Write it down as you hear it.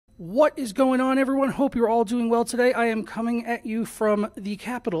What is going on, everyone? Hope you're all doing well today. I am coming at you from the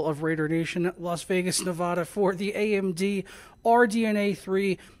capital of Raider Nation, Las Vegas, Nevada, for the AMD RDNA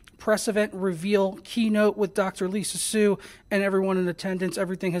 3 press event reveal keynote with Dr. Lisa Su and everyone in attendance.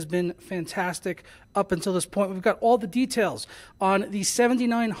 Everything has been fantastic up until this point. We've got all the details on the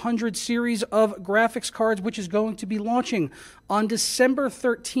 7900 series of graphics cards, which is going to be launching on December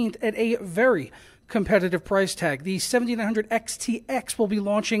 13th at a very competitive price tag. The 7900 XTX will be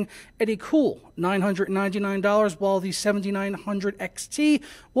launching at a cool $999, while the 7900 XT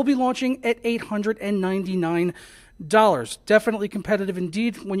will be launching at $899. Definitely competitive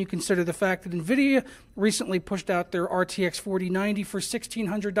indeed when you consider the fact that NVIDIA recently pushed out their RTX 4090 for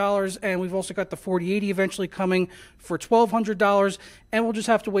 $1,600, and we've also got the 4080 eventually coming for $1,200, and we'll just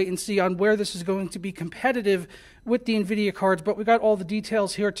have to wait and see on where this is going to be competitive with the NVIDIA cards. But we got all the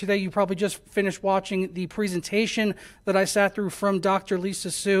details here today. You probably just finished watching the presentation that I sat through from Dr.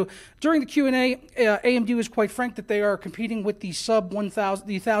 Lisa Su. During the Q&A, AMD was quite frank that they are competing with the sub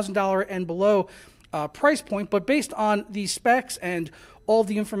 $1,000 and below price point, but based on the specs and all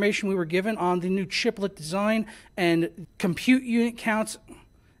the information we were given on the new chiplet design and compute unit counts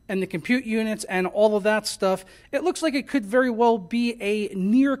and the compute units and all of that stuff, it looks like it could very well be a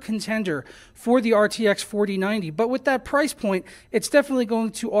near contender for the RTX 4090. But with that price point, it's definitely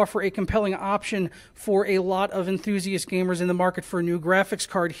going to offer a compelling option for a lot of enthusiast gamers in the market for a new graphics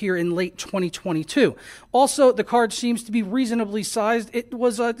card here in late 2022. Also, the card seems to be reasonably sized.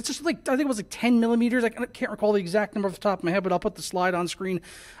 It's just like, I think it was like 10 millimeters. I can't recall the exact number off the top of my head, but I'll put the slide on screen.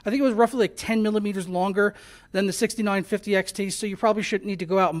 I think it was roughly like 10 millimeters longer than the 6950 XT, so you probably shouldn't need to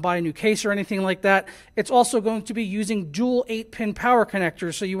go out and buy a new case or anything like that. It's also going to be using dual 8-pin power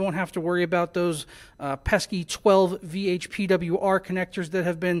connectors, so you won't have to worry about those pesky 12 VHPWR connectors that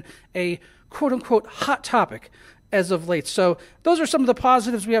have been a quote-unquote hot topic as of late. So those are some of the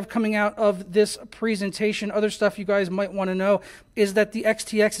positives we have coming out of this presentation. Other stuff you guys might want to know is that the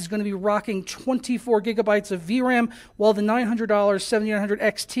XTX is going to be rocking 24 gigabytes of VRAM, while the $900 7900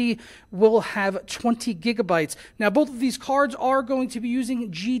 XT will have 20 gigabytes. Now, both of these cards are going to be using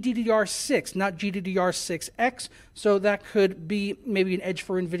GDDR6, not GDDR6X, so that could be maybe an edge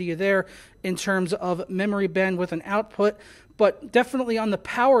for NVIDIA there in terms of memory bandwidth and output. But definitely on the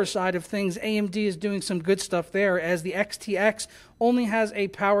power side of things, AMD is doing some good stuff there, as the XTX only has a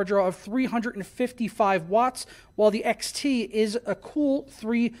power draw of 355 watts, while the XT is a cool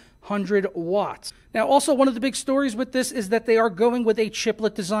 300 watts. Now, also one of the big stories with this is that they are going with a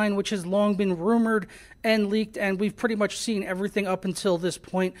chiplet design, which has long been rumored and leaked, and we've pretty much seen everything up until this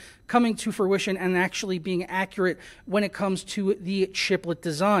point coming to fruition and actually being accurate when it comes to the chiplet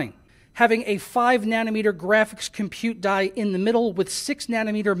design. Having a 5-nanometer graphics compute die in the middle with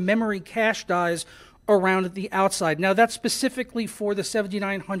 6-nanometer memory cache dies around the outside. Now, that's specifically for the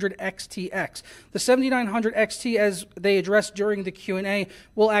 7900 XTX. The 7900 XT, as they addressed during the Q&A,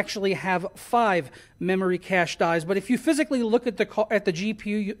 will actually have 5 memory cache dies. But if you physically look at the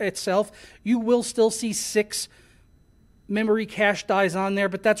GPU itself, you will still see 6 memory cache dies on there,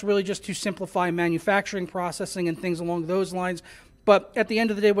 but that's really just to simplify manufacturing processing and things along those lines. But at the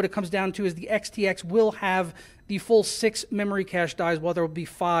end of the day, what it comes down to is the XTX will have the full 6 memory cache dies, while there will be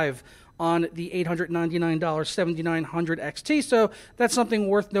 5 on the $899 7900 XT. So that's something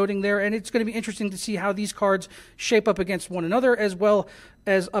worth noting there. And it's going to be interesting to see how these cards shape up against one another, as well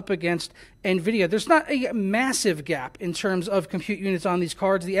as up against NVIDIA. There's not a massive gap in terms of compute units on these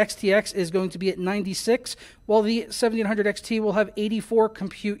cards. The XTX is going to be at 96, while the 7900 XT will have 84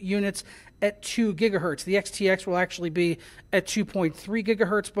 compute units at 2 gigahertz. The XTX will actually be at 2.3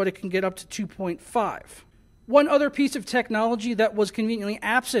 gigahertz, but it can get up to 2.5. One other piece of technology that was conveniently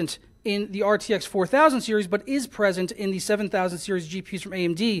absent in the RTX 4000 series, but is present in the 7000 series GPUs from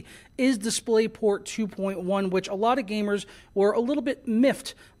AMD, is DisplayPort 2.1, which a lot of gamers were a little bit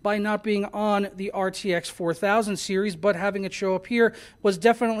miffed by not being on the RTX 4000 series, but having it show up here was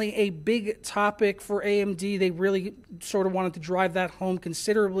definitely a big topic for AMD. They really sort of wanted to drive that home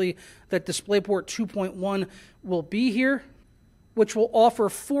considerably, that DisplayPort 2.1 will be here, which will offer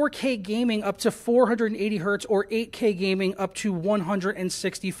 4K gaming up to 480 hertz or 8K gaming up to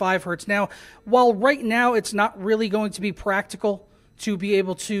 165 hertz. Now, while right now it's not really going to be practical to be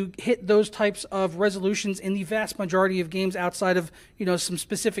able to hit those types of resolutions in the vast majority of games outside of, some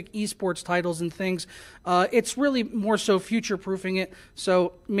specific esports titles and things, it's really more so future-proofing it.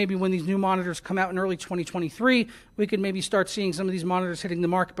 So maybe when these new monitors come out in early 2023, we could maybe start seeing some of these monitors hitting the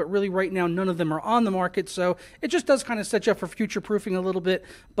market, but really right now none of them are on the market, so it just does kind of set you up for future-proofing a little bit.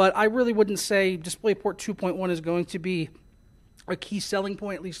 But I really wouldn't say DisplayPort 2.1 is going to be a key selling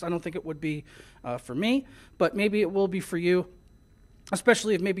point. At least I don't think it would be for me, but maybe it will be for you.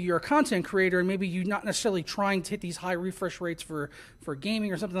 especially if maybe you're a content creator and maybe you're not necessarily trying to hit these high refresh rates for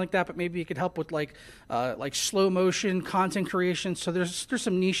gaming or something like that, but maybe it could help with like slow motion content creation. So there's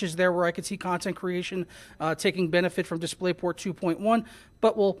some niches there where I could see content creation taking benefit from DisplayPort 2.1,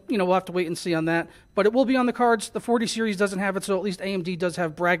 but we'll have to wait and see on that. But it will be on the cards. The 40 series doesn't have it, so at least AMD does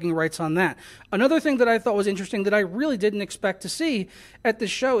have bragging rights on that. Another thing that I thought was interesting that I really didn't expect to see at this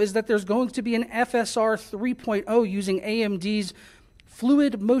show is that there's going to be an FSR 3.0 using AMD's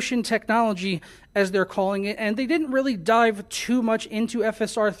fluid motion technology, as they're calling it, and they didn't really dive too much into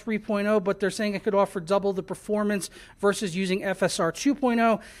FSR 3.0, but they're saying it could offer double the performance versus using FSR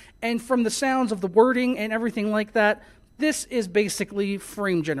 2.0, and from the sounds of the wording and everything like that, this is basically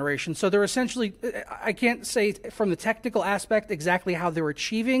frame generation. So they're essentially, I can't say from the technical aspect exactly how they're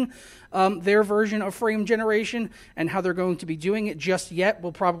achieving their version of frame generation and how they're going to be doing it just yet.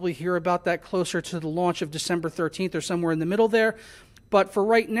 We'll probably hear about that closer to the launch of December 13th or somewhere in the middle there. But for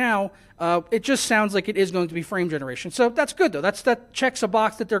right now, it just sounds like it is going to be frame generation. So that's good, though. That checks a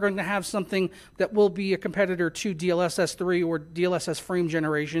box that they're going to have something that will be a competitor to DLSS 3 or DLSS frame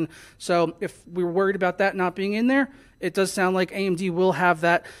generation. So if we were worried about that not being in there, it does sound like AMD will have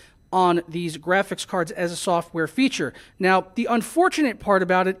that on these graphics cards as a software feature. Now, the unfortunate part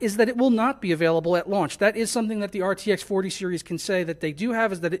about it is that it will not be available at launch. That is something that the RTX 40 series can say that they do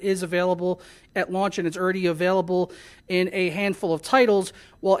have, is that it is available at launch, and it's already available in a handful of titles,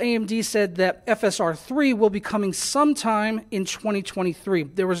 while AMD said that FSR 3 will be coming sometime in 2023.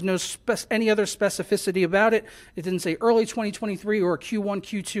 There was no any other specificity about it. It didn't say early 2023 or Q1,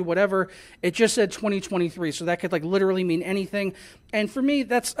 Q2, whatever. It just said 2023, so that could literally mean anything. And for me,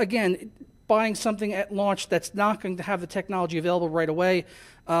 that's, again, buying something at launch that's not going to have the technology available right away.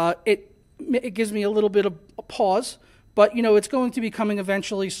 It gives me a little bit of a pause. But, it's going to be coming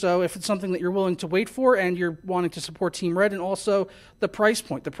eventually, so if it's something that you're willing to wait for and you're wanting to support Team Red, and also the price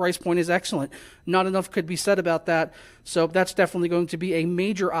point. The price point is excellent. Not enough could be said about that, so that's definitely going to be a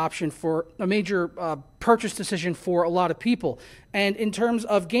major option for a major purchase decision for a lot of people. And in terms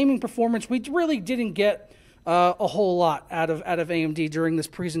of gaming performance, we really didn't get a whole lot out of AMD during this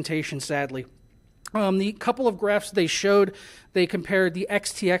presentation, sadly. The couple of graphs they showed, they compared the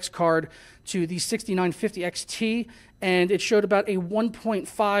XTX card to the 6950 XT, and it showed about a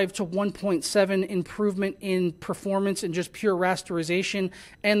 1.5 to 1.7 improvement in performance and just pure rasterization.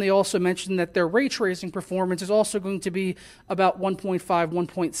 And they also mentioned that their ray tracing performance is also going to be about 1.5,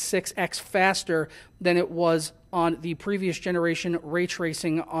 1.6x faster than it was on the previous generation ray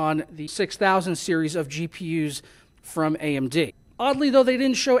tracing on the 6000 series of GPUs from AMD. Oddly, though, they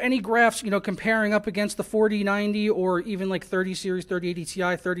didn't show any graphs, comparing up against the 4090 or even 30 series, 3080 Ti,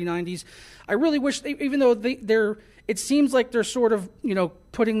 3090s. I really wish, even though it seems like they're sort of,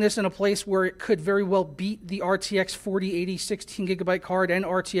 putting this in a place where it could very well beat the RTX 4080 16GB card and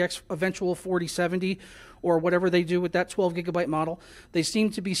RTX eventual 4070 or whatever they do with that 12GB model. They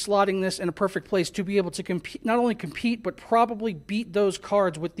seem to be slotting this in a perfect place to be able to compete, not only compete, but probably beat those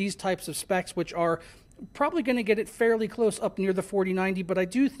cards with these types of specs, which are probably going to get it fairly close up near the 4090, but I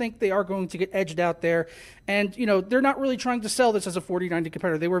do think they are going to get edged out there. And, they're not really trying to sell this as a 4090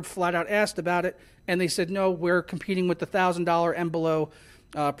 competitor. They were flat out asked about it, and they said, no, we're competing with the $1,000 and below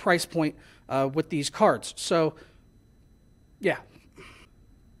price point with these cards. So, yeah.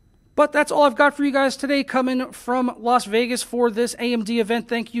 But that's all I've got for you guys today coming from Las Vegas for this AMD event.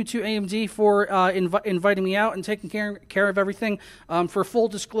 Thank you to AMD for inviting me out and taking care of everything. For full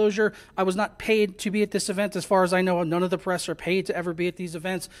disclosure, I was not paid to be at this event. As far as I know, none of the press are paid to ever be at these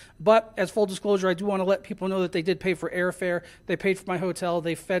events. But as full disclosure, I do want to let people know that they did pay for airfare. They paid for my hotel.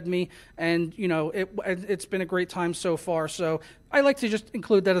 They fed me. And, it's been a great time so far. So I like to just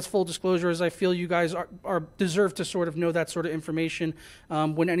include that as full disclosure, as I feel you guys are deserve to sort of know that sort of information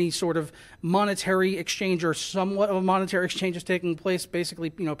when any sort of monetary exchange or somewhat of a monetary exchange is taking place, basically,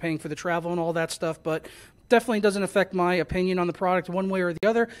 paying for the travel and all that stuff. But definitely doesn't affect my opinion on the product one way or the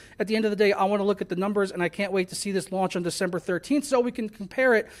other. At the end of the day, I want to look at the numbers, and I can't wait to see this launch on December 13th so we can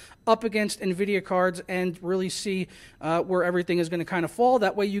compare it up against NVIDIA cards and really see where everything is going to kind of fall.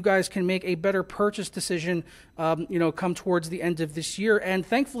 That way you guys can make a better purchase decision, come towards the end of this year. And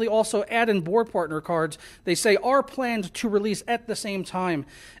thankfully also add-in board partner cards, they say, are planned to release at the same time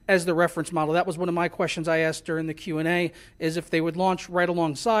as the reference model. That was one of my questions I asked during the Q&A, is if they would launch right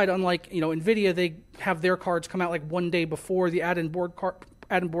alongside. Unlike, NVIDIA, they have their cards come out like one day before the add-in board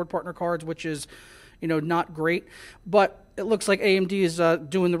partner cards, which is, not great. But it looks like AMD is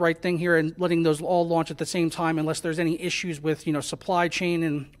doing the right thing here and letting those all launch at the same time, unless there's any issues with, supply chain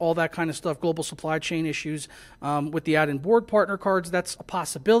and all that kind of stuff, global supply chain issues with the add-in board partner cards. That's a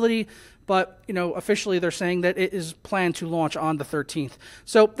possibility, But, officially they're saying that it is planned to launch on the 13th.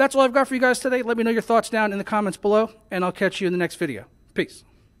 So that's all I've got for you guys today. Let me know your thoughts down in the comments below, and I'll catch you in the next video. Peace.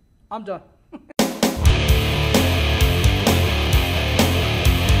 I'm done.